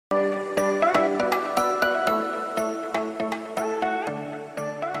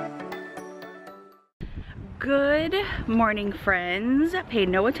Good morning, friends. Pay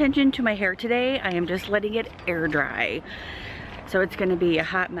no attention to my hair today. I am just letting it air dry. So it's gonna be a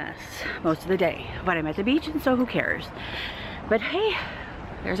hot mess most of the day. But I'm at the beach and so who cares? But hey,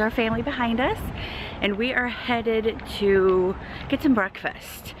 there's our family behind us and we are headed to get some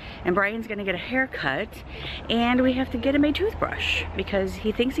breakfast. And Brian's gonna get a haircut and we have to get him a toothbrush because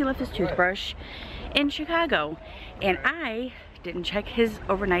he thinks he left his toothbrush in Chicago. And I didn't check his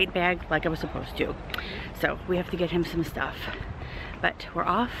overnight bag like I was supposed to. So we have to get him some stuff. But we're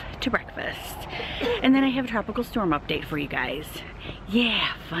off to breakfast. And then I have a tropical storm update for you guys.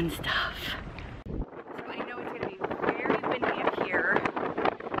 Yeah, fun stuff. So I know it's gonna be very windy up here,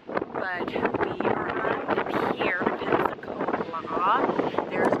 but we are on the pier in Pensacola.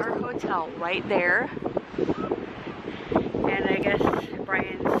 There's our hotel right there. And I guess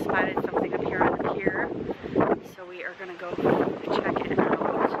Brian spotted something up here on the pier. So we are gonna go check it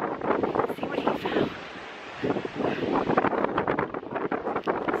out, see what he found.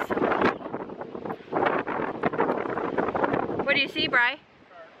 So, what do you see, Bri?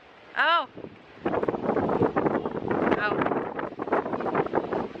 Oh. Oh.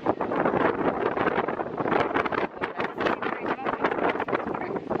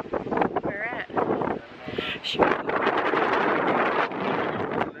 Where at? Shoot.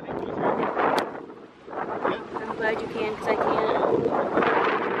 I'm glad you can, because I can't.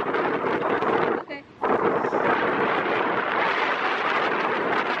 Okay.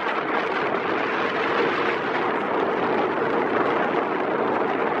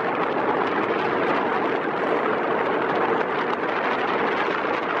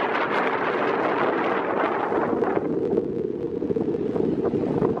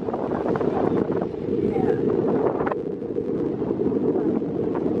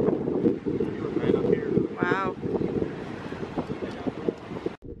 Wow.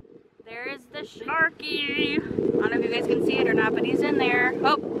 There is the sharky. I don't know if you guys can see it or not, but he's in there.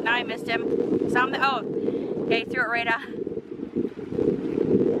 Oh, now I missed him. Saw him. Oh, okay, threw it right off.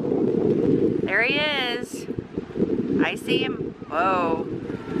 There he is. I see him. Whoa.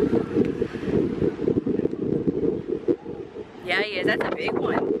 Yeah, he is. That's a big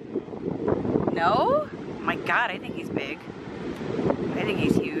one. No? Oh my God, I think he's big. I think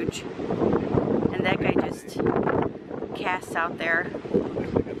he's huge. And that guy just casts out there.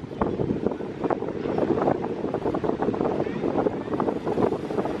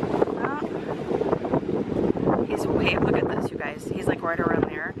 Oh. He's way, look at this, you guys. He's like right around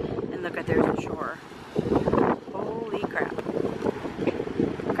there. And look at, there's the shore. Holy crap.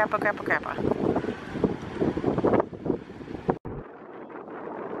 Crappa, crappa, crappa.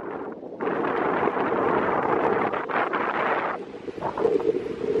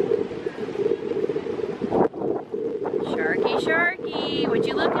 Sharky, what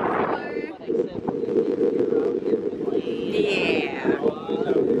you looking for? Yeah.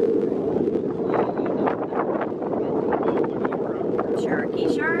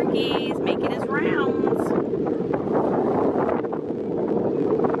 Sharky's making his rounds.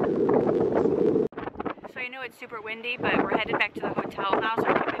 So I know it's super windy, but we're headed back to the hotel now, so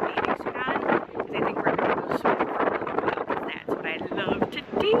I put my bathing suit on because I think we're gonna go swimming for a little while because that's what I love to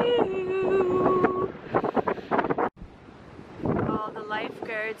do. All the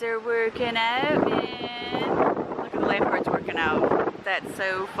lifeguards are working out, man. Look at the lifeguards working out. That's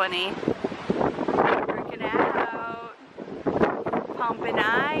so funny. Working out. Pumping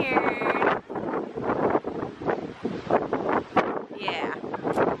iron. Yeah.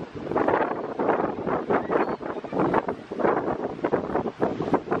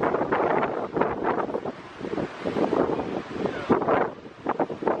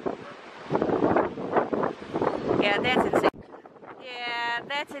 Yeah, that's insane. Yeah,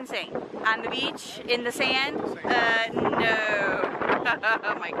 that's insane. On the beach, in the sand? No.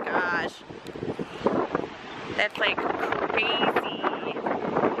 Oh my gosh. That's like crazy.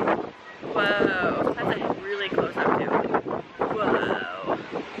 Whoa. That's like really close up too. Whoa.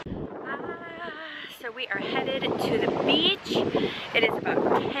 So we are headed to the beach. It is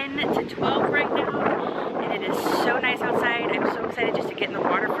about 10 to 12 right now. And it is so nice outside. I'm so excited just to get in the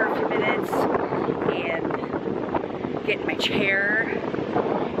water for a few minutes. And get in my chair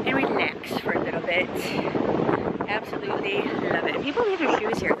and relax for a little bit. Absolutely love it. People leave their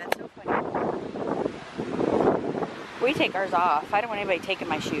shoes here. That's so funny. We take ours off. I don't want anybody taking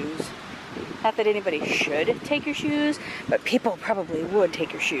my shoes. Not that anybody should take your shoes, but people probably would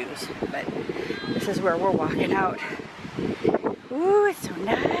take your shoes. But this is where we're walking out. Ooh, it's so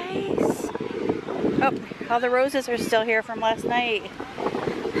nice. Oh, all the roses are still here from last night.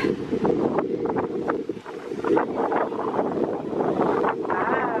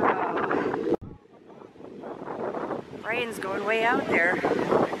 Wow. is going way out there.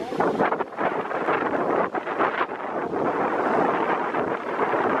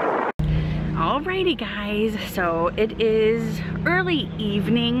 Alrighty guys, so it is early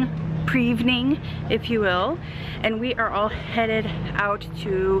evening, pre-evening if you will, and we are all headed out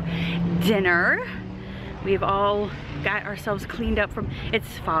to dinner. We've all got ourselves cleaned up from, it's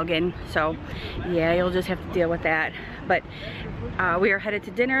fogging, so yeah, you'll just have to deal with that. But we are headed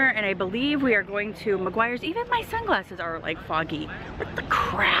to dinner, and I believe we are going to McQuires. Even my sunglasses are like foggy. What the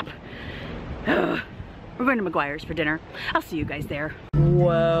crap? Ugh. We're going to McQuires for dinner. I'll see you guys there.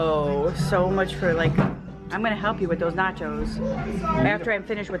 Whoa, so much for like, I'm gonna help you with those nachos. After I'm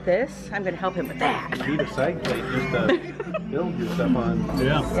finished with this, I'm gonna help him with that. You need a side plate just to build your stuff on.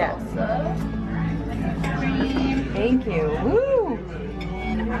 Yeah. Yes. Thank you. Woo!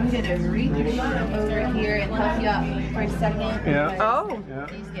 And I'm gonna reach over here and help you out for a second. Yeah. Oh. Yeah.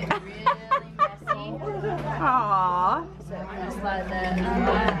 These get really messy. Aww. So I'm gonna slide that.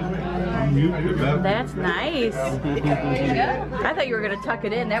 That's nice. There you go. I thought you were gonna tuck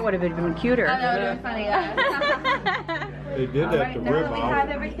it in. That would have been cuter. Oh, that would have been funny. They did that to Now rib that we have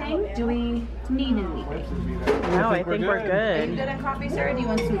out. everything, do we need anything? No, I think we're Are you good. good on coffee, sir, or do you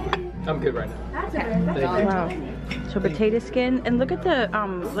want sweet? I'm good right now. That's okay. Wow. So potato skin, and look at the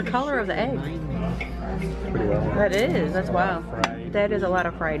color of the egg. Pretty well. That is. That's wow. That is a lot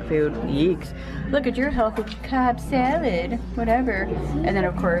of fried food. Yeeks. Look at your healthy Cobb salad. Whatever. And then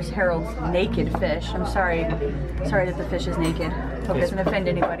of course Harold's naked fish. I'm sorry that the fish is naked. Hope it doesn't offend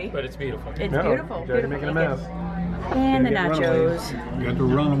anybody. But it's beautiful. It's No, beautiful. Daddy Beautiful making a naked. mess. And the Can't get nachos. You got to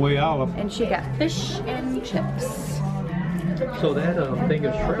run away olive. And she got fish and chips. So that thing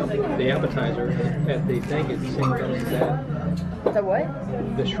of shrimp, the appetizer at the thing, it's the same thing as that. The what?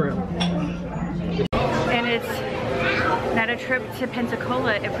 The shrimp. And it's not a trip to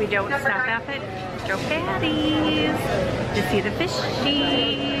Pensacola if we don't stop off at Joe Patti's to see the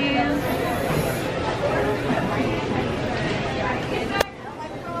fishies.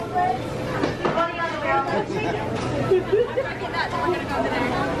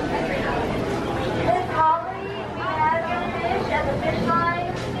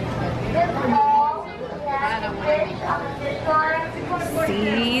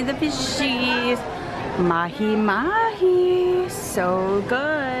 See the fishies. Mahi mahi. So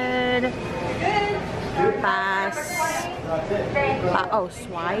good. Bass. Oh,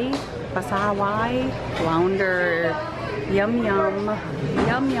 swai. Basawai. Flounder. Yum yum.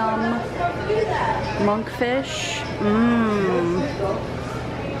 Yum yum. Monkfish. Mmm.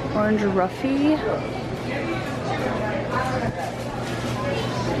 Orange roughy.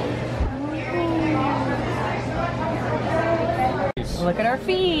 Look at our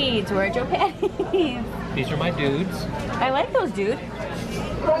feeds. We're at Joe Patti's. These are my dudes. I like those, dude.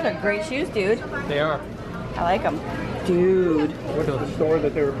 Those are great shoes, dude. They are. I like them. Dude. What was the store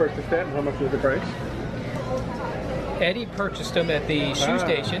that they were purchased at and how much was the price? Eddie purchased them at the shoe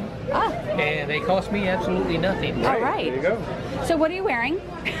station, Ah, and they cost me absolutely nothing. all right. There you go. So what are you wearing?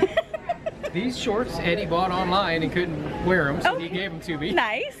 These shorts Eddie bought online and couldn't wear them, so Oh. he gave them to me.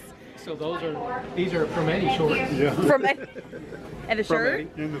 Nice. So these are from Eddie shorts. Yeah. From and a shirt.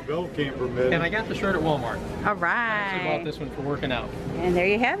 And the belt came from Eddie. And I got the shirt at Walmart. All I right. bought this one for working out. And there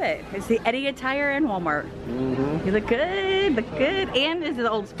you have it. It's the Eddie attire in Walmart. Mm-hmm. You look good. Look good. And is it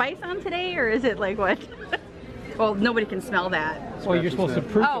Old Spice on today, or is it like what? Well, nobody can smell that. Well, you're supposed to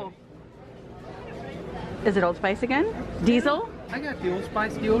proof Oh. Is it Old Spice again? Diesel? it. I got the Old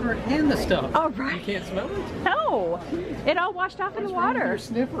Spice deodorant and the stuff. All right. You can't smell it? No. It all washed off in the water. Your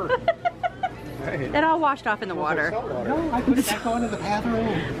sniffer. Hey. It all washed off in the water. No, I put it back on in the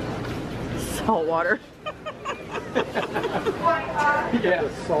bathroom. Salt water. Yeah.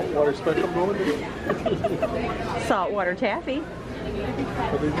 Saltwater special going to Salt water taffy.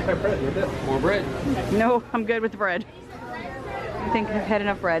 More bread. No, I'm good with bread. I think I've had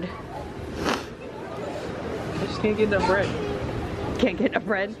enough bread. I just can't get enough bread. Can't get enough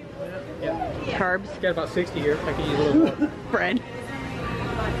bread. Yeah. Carbs. Got about 60 here. I can use a little more. Bread.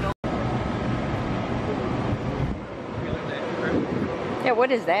 Yeah,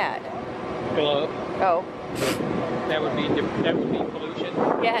 what is that? Glove. Oh, That would be pollution.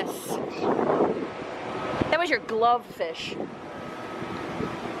 yes. That was your glove fish.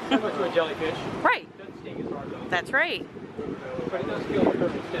 Similar to a jellyfish. Right. Doesn't sting as hard though. That's right. But it does feel the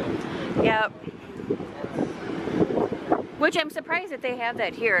surface still. Yep. Which I'm surprised that they have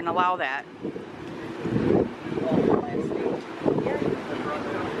that here and allow that.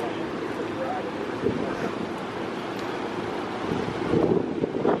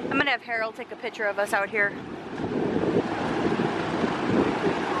 I'm gonna have Harold take a picture of us out here.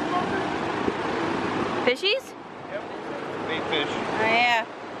 Fishies? Yep. bait fish. Oh yeah.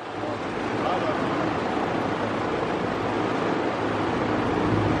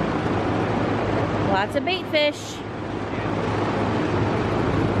 Lots of bait fish.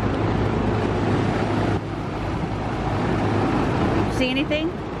 See anything?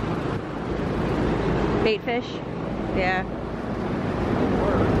 Bait fish? Yeah.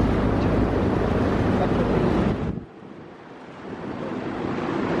 My bait.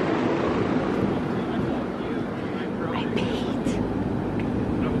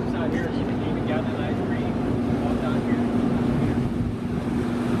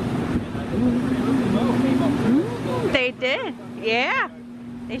 They did. Yeah.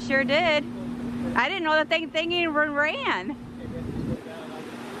 They sure did. I didn't know that thing even ran.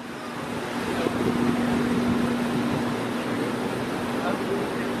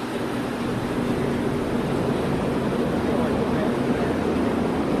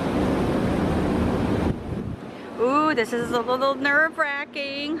 Ooh, this is a little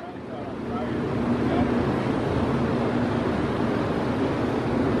nerve-wracking.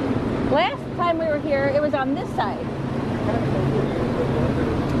 Last time we were here, it was on this side.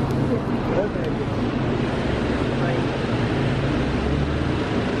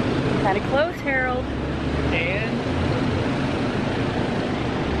 Kind of close, Harold. And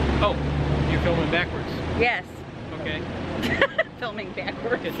oh, you're filming backwards. Yes. Okay. Filming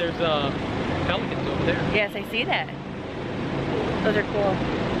backwards. Because there's pelicans over there. Yes, I see that. Those are cool.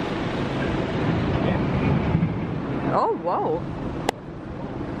 Oh, whoa.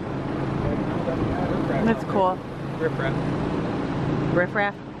 That's cool. Riffraff.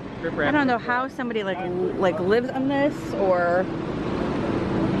 Riffraff? Riffraff. I don't know how somebody like lives on this, or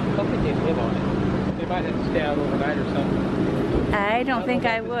I don't think they live on it. They might have to stay out overnight or something. I don't think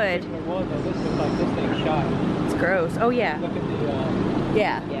I would. This looks like this thing's shot. It's gross. Oh yeah. Look at the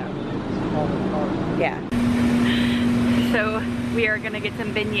Yeah. yeah. It's all the cars. Yeah. So we are gonna get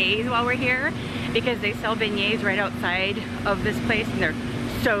some beignets while we're here because they sell beignets right outside of this place and they're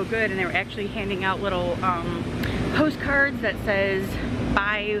so good, and they were actually handing out little postcards that says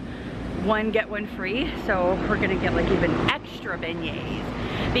buy one get one free. So we're gonna get like even extra beignets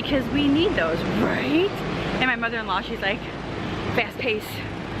because we need those, right? And my mother-in-law, she's like, fast pace,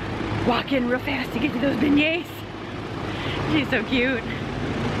 walk in real fast to get to those beignets. She's so cute.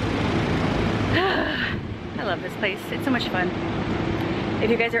 I love this place. It's so much fun. If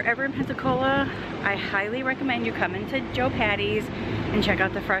you guys are ever in Pensacola, I highly recommend you come into Joe Patti's and check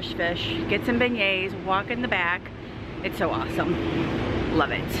out the fresh fish. Get some beignets, walk in the back. It's so awesome.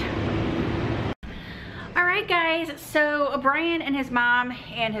 Love it. Alright guys, so Brian and his mom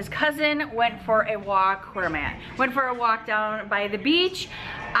and his cousin went for a walk. Where am I at? Went for a walk down by the beach.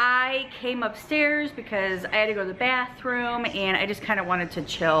 I came upstairs because I had to go to the bathroom and I just kind of wanted to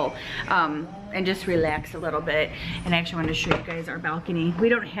chill and just relax a little bit. And I actually wanted to show you guys our balcony. We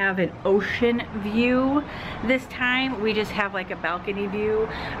don't have an ocean view this time. We just have like a balcony view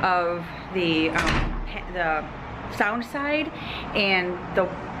of the sound side and the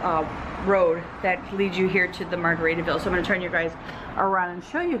road that leads you here to the Margaritaville. So I'm going to turn you guys around and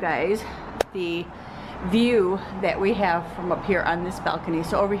show you guys the view that we have from up here on this balcony.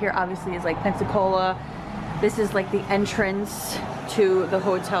 So over here obviously is like Pensacola. This is like the entrance to the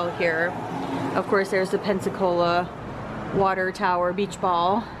hotel here. Of course there's the Pensacola water tower beach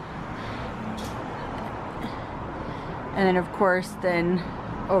ball, and then of course then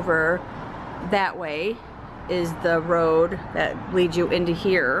over that way is the road that leads you into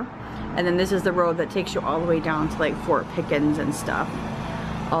here, and then this is the road that takes you all the way down to like Fort Pickens and stuff,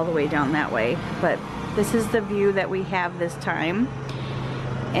 all the way down that way. But this is the view that we have this time,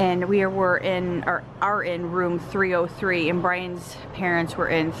 and we are in room 303, and Brian's parents were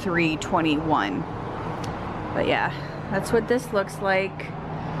in 321. But yeah, that's what this looks like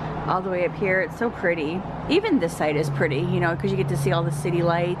all the way up here. It's so pretty. Even this side is pretty, you know, because you get to see all the city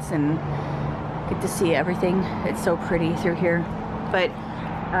lights and get to see everything. It's so pretty through here. But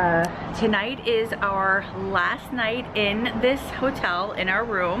tonight is our last night in this hotel in our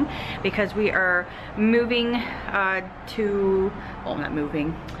room because we are moving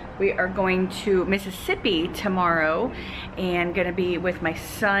we are going to Mississippi tomorrow and gonna be with my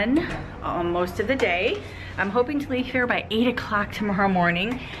son most of the day. I'm hoping to leave here by 8 o'clock tomorrow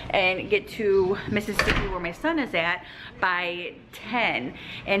morning and get to Mississippi where my son is at by 10.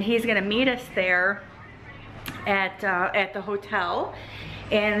 And he's gonna meet us there at the hotel.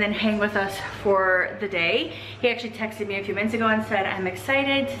 and then hang with us for the day. He actually texted me a few minutes ago and said, I'm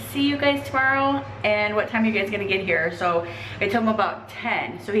excited to see you guys tomorrow, and what time are you guys gonna get here? So I told him about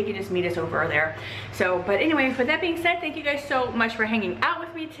 10, so he can just meet us over there. So, but anyway, with that being said, thank you guys so much for hanging out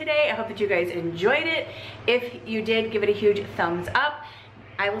with me today. I hope that you guys enjoyed it. If you did, give it a huge thumbs up.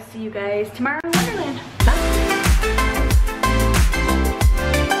 I will see you guys tomorrow in Wonderland.